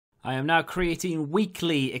I am now creating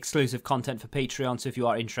weekly exclusive content for Patreon, so if you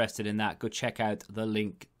are interested in that, go check out the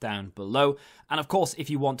link down below. And of course,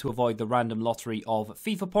 if you want to avoid the random lottery of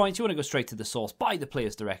FIFA points, you want to go straight to the source, buy the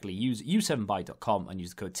players directly, use u7buy.com and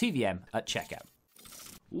use the code TVM at checkout.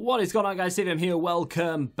 What is going on, guys? TVM here.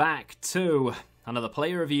 Welcome back to another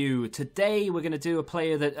player review. Today we're going to do a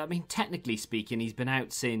player that, I mean, technically speaking, he's been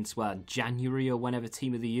out since, well, January or whenever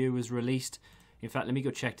Team of the Year was released. In fact, let me go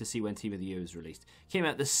check to see when Team of the Year was released. Came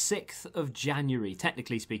out the 6th of January.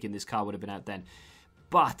 Technically speaking, this card would have been out then.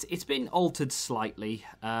 But it's been altered slightly.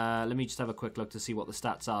 Let me just have a quick look to see what the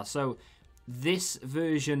stats are. So this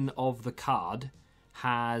version of the card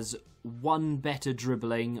has one better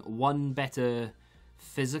dribbling, one better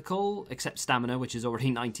physical, except stamina, which is already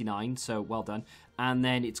 99, so well done. And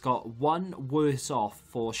then it's got one worse off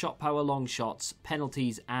for shot power, long shots,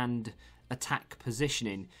 penalties, and attack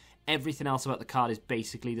positioning. Everything else about the card is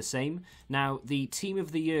basically the same. Now, the Team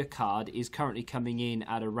of the Year card is currently coming in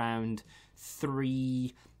at around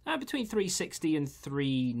between 360 and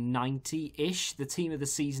 390-ish. The Team of the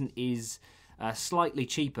Season is slightly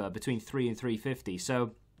cheaper, between 3 and 350.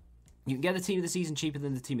 So you can get the Team of the Season cheaper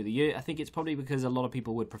than the Team of the Year. I think it's probably because a lot of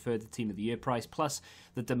people would prefer the Team of the Year price, plus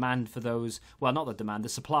the demand for those, well, not the demand, the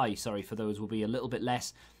supply, sorry, for those will be a little bit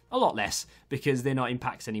less. A lot less, because they're not in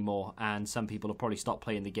packs anymore, and some people have probably stopped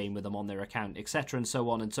playing the game with them on their account, etc., and so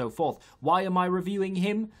on and so forth. Why am I reviewing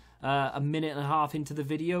him a minute and a half into the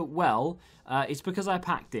video? Well, it's because I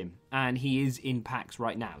packed him, and he is in packs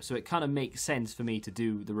right now, so it kind of makes sense for me to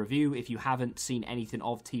do the review. If you haven't seen anything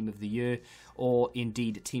of Team of the Year, or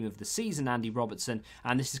indeed Team of the Season, Andy Robertson,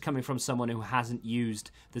 and this is coming from someone who hasn't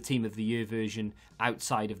used the Team of the Year version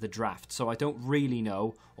outside of the draft, so I don't really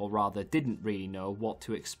know, or rather didn't really know, what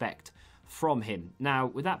to expect from him. Now,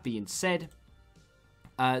 with that being said,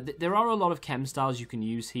 there are a lot of chem styles you can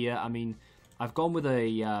use here. I mean, I've gone with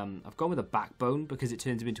a backbone because it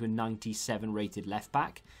turns him into a 97 rated left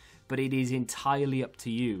back, but it is entirely up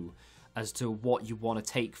to you as to what you want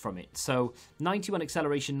to take from it. So 91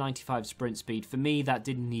 acceleration, 95 sprint speed. For me, that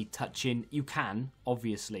didn't need touching. You can,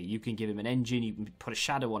 obviously. You can give him an engine. You can put a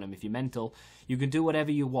shadow on him if you're mental. You can do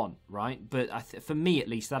whatever you want, right? But for me, at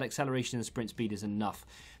least, that acceleration and sprint speed is enough.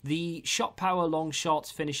 The shot power, long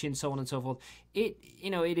shots, finishing, so on and so forth, it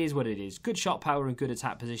is what it is. Good shot power and good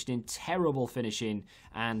attack positioning, terrible finishing,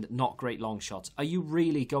 and not great long shots. Are you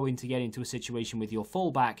really going to get into a situation with your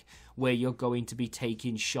fullback where you're going to be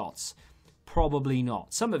taking shots? Probably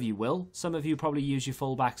not. Some of you will. Some of you probably use your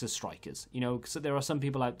fullbacks as strikers. You know, so there are some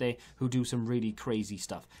people out there who do some really crazy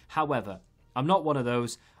stuff. However, I'm not one of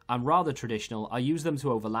those. I'm rather traditional. I use them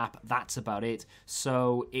to overlap. That's about it.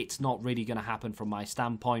 So it's not really going to happen from my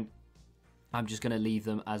standpoint. I'm just going to leave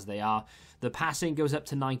them as they are. The passing goes up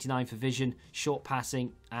to 99 for vision, short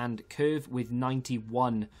passing, and curve with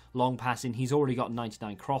 91 long passing. He's already got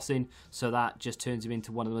 99 crossing, so that just turns him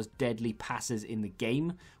into one of the most deadly passers in the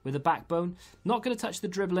game with a backbone. Not going to touch the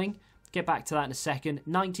dribbling. Get back to that in a second.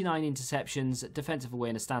 99 interceptions, defensive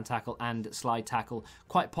awareness, stand tackle, and slide tackle.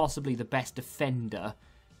 Quite possibly the best defender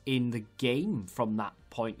in the game from that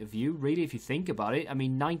point of view, really, if you think about it. I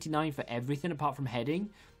mean, 99 for everything apart from heading.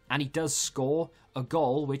 And he does score a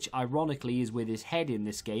goal, which ironically is with his head in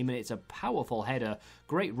this game, and it's a powerful header.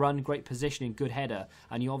 Great run, great positioning, good header,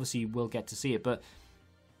 and you obviously will get to see it. But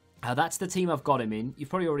that's the team I've got him in. You've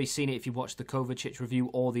probably already seen it if you watched the Kovacic review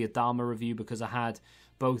or the Adama review, because I had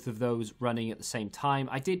both of those running at the same time.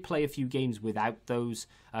 I did play a few games without those,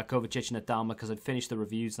 Kovacic and Adama, because I'd finished the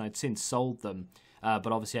reviews and I'd since sold them. But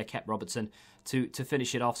obviously I kept Robertson to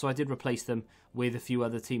finish it off, so I did replace them with a few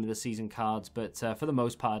other Team of the Season cards, but for the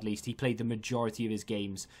most part at least, he played the majority of his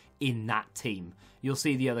games in that team. You'll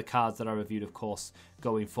see the other cards that I reviewed, of course,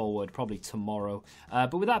 going forward, probably tomorrow.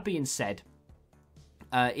 But with that being said,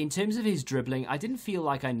 in terms of his dribbling, I didn't feel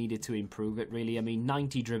like I needed to improve it, really. I mean,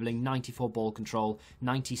 90 dribbling, 94 ball control,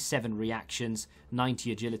 97 reactions,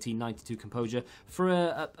 90 agility, 92 composure.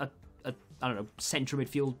 For I don't know, central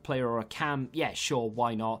midfield player or a cam, yeah, sure,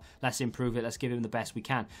 why not? Let's improve it, let's give him the best we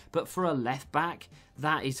can. But for a left back,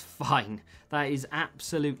 that is fine. That is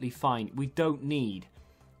absolutely fine. We don't need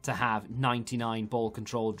to have 99 ball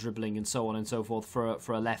control, dribbling, and so on and so forth for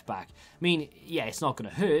a left back. I mean, yeah, it's not going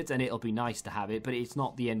to hurt, and it'll be nice to have it, but it's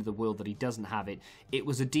not the end of the world that he doesn't have it. It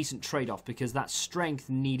was a decent trade-off because that strength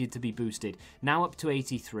needed to be boosted. Now up to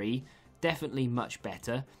 83, definitely much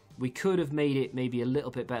better. We could have made it maybe a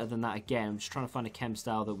little bit better than that again. I'm just trying to find a chem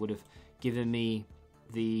style that would have given me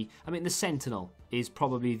the Sentinel is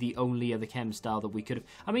probably the only other chem style that we could have.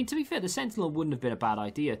 I mean, to be fair, the Sentinel wouldn't have been a bad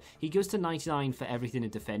idea. He goes to 99 for everything in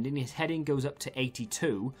defending. His heading goes up to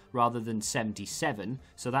 82 rather than 77,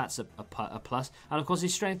 so that's a plus. And of course,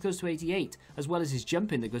 his strength goes to 88, as well as his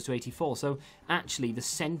jumping that goes to 84. So actually, the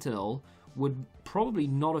Sentinel would probably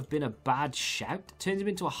not have been a bad shout. Turns him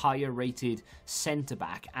into a higher rated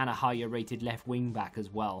centre-back and a higher rated left wing-back as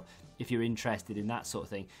well, if you're interested in that sort of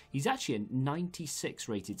thing. He's actually a 96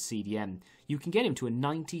 rated CDM. You can get him to a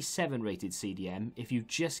 97 rated CDM if you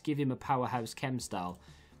just give him a powerhouse chem style,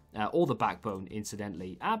 or the backbone,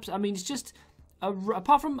 incidentally. I mean, it's just,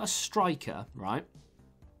 apart from a striker, right?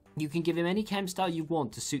 You can give him any chem style you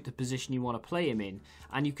want to suit the position you want to play him in,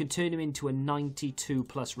 and you can turn him into a 92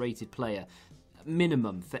 plus rated player,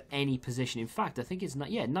 minimum for any position. In fact, I think it's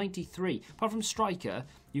 93. Apart from striker,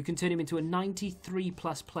 you can turn him into a 93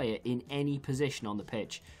 plus player in any position on the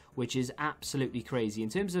pitch, which is absolutely crazy. In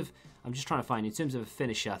terms of, I'm just trying to find, in terms of a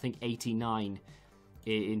finisher, I think 89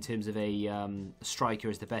 in terms of a striker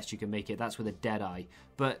is the best you can make it. That's with a dead eye.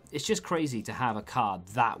 But it's just crazy to have a card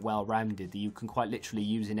that well-rounded that you can quite literally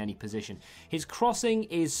use in any position. His crossing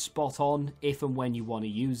is spot on if and when you want to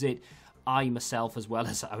use it. I myself, as well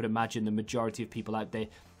as I would imagine the majority of people out there,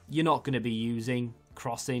 you're not going to be using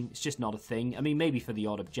crossing. It's just not a thing. I mean, maybe for the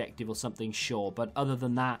odd objective or something, sure. But other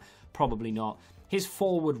than that, probably not. His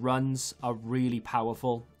forward runs are really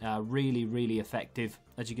powerful, really, really effective.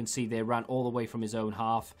 As you can see, they ran all the way from his own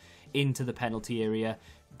half into the penalty area.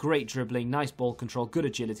 Great dribbling, nice ball control, good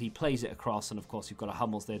agility, plays it across, and of course you've got a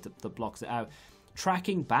Hummels there that blocks it out.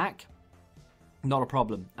 Tracking back, not a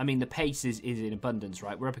problem. I mean, the pace is in abundance,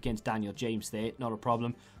 right? We're up against Daniel James there, not a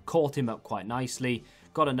problem. Caught him up quite nicely,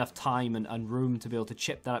 got enough time and room to be able to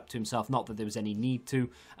chip that up to himself, not that there was any need to,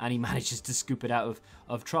 and he manages to scoop it out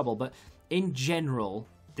of trouble. But in general,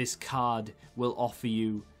 this card will offer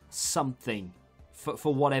you something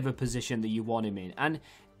for whatever position that you want him in. And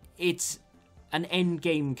it's an end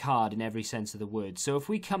game card in every sense of the word. So if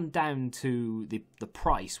we come down to the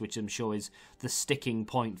price, which I'm sure is the sticking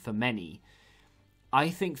point for many, I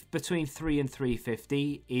think between 3 and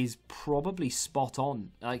 350 is probably spot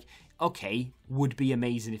on. Like, okay, would be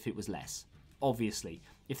amazing if it was less, obviously.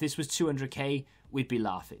 If this was 200k, we'd be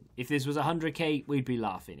laughing. If this was 100k, we'd be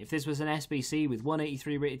laughing. If this was an SBC with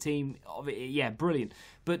 183 rated team, yeah, brilliant.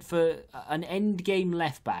 But for an end game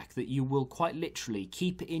left back that you will quite literally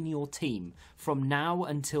keep in your team from now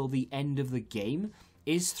until the end of the game,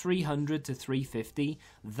 is 300 to 350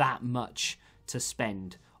 that much to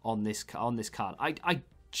spend on this card? I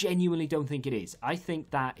genuinely don't think it is. I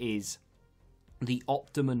think that is the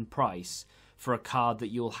optimum price for a card that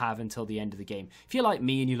you'll have until the end of the game. If you're like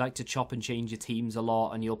me and you like to chop and change your teams a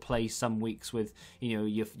lot, and you'll play some weeks with, you know,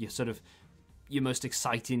 your sort of your most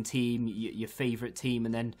exciting team, your favourite team,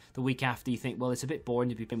 and then the week after you think, well, it's a bit boring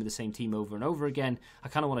to be playing with the same team over and over again. I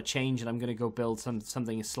kind of want to change, and I'm going to go build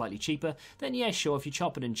something slightly cheaper. Then yeah, sure, if you're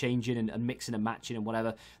chopping and changing and mixing and matching and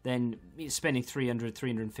whatever, then spending 300,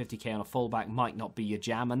 350k on a fullback might not be your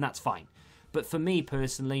jam, and that's fine. But for me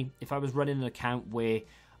personally, if I was running an account where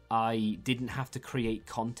I didn't have to create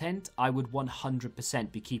content, I would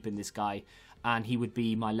 100% be keeping this guy, and he would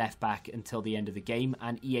be my left back until the end of the game.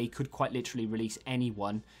 And EA could quite literally release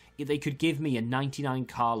anyone. They could give me a 99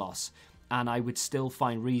 Carlos, and I would still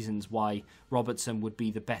find reasons why Robertson would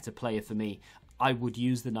be the better player for me. I would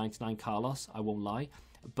use the 99 Carlos, I won't lie.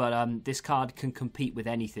 But this card can compete with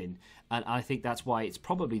anything, and I think that's why it's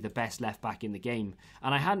probably the best left back in the game.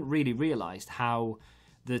 And I hadn't really realised how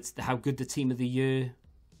good the Team of the Year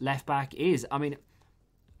left back is. I mean,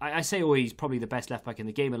 I say, oh, he's probably the best left back in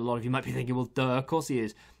the game, and a lot of you might be thinking, well, duh, of course he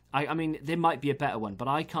is. I mean, there might be a better one, but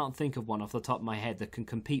I can't think of one off the top of my head that can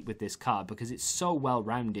compete with this card because it's so well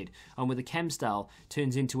rounded, and with the chem style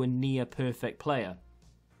turns into a near perfect player.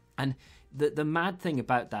 And the mad thing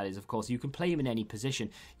about that is, of course, you can play him in any position.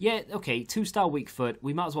 Yeah, okay, 2-star weak foot.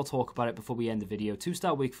 We might as well talk about it before we end the video.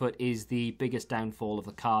 2-star weak foot is the biggest downfall of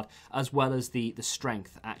the card, as well as the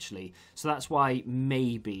strength, actually. So that's why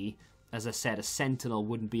maybe, as I said, a Sentinel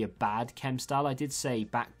wouldn't be a bad chem style. I did say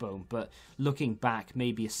backbone, but looking back,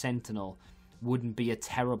 maybe a Sentinel wouldn't be a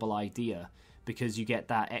terrible idea, because you get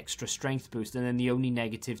that extra strength boost. And then the only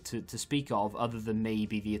negative to speak of, other than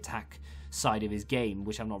maybe the attack side of his game,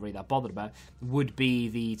 which I'm not really that bothered about, would be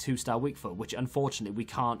the 2-star weak foot, which unfortunately we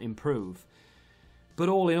can't improve. But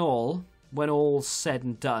all in all, when all's said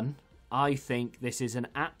and done, I think this is an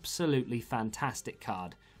absolutely fantastic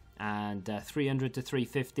card. And 300 to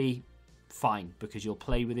 350, fine, because you'll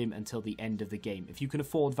play with him until the end of the game. If you can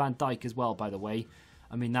afford Van Dijk as well, by the way,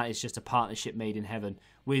 I mean, that is just a partnership made in heaven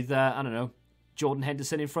with, I don't know, Jordan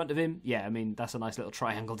Henderson in front of him, yeah, I mean, that's a nice little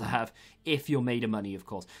triangle to have if you're made of money, of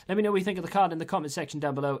course. Let me know what you think of the card in the comment section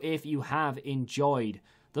down below. If you have enjoyed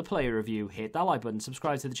the player review, hit that like button,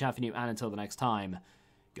 subscribe to the channel if you're new, and until the next time,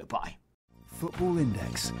 goodbye. Football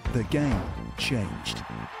Index. The game changed.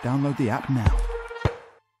 Download the app now.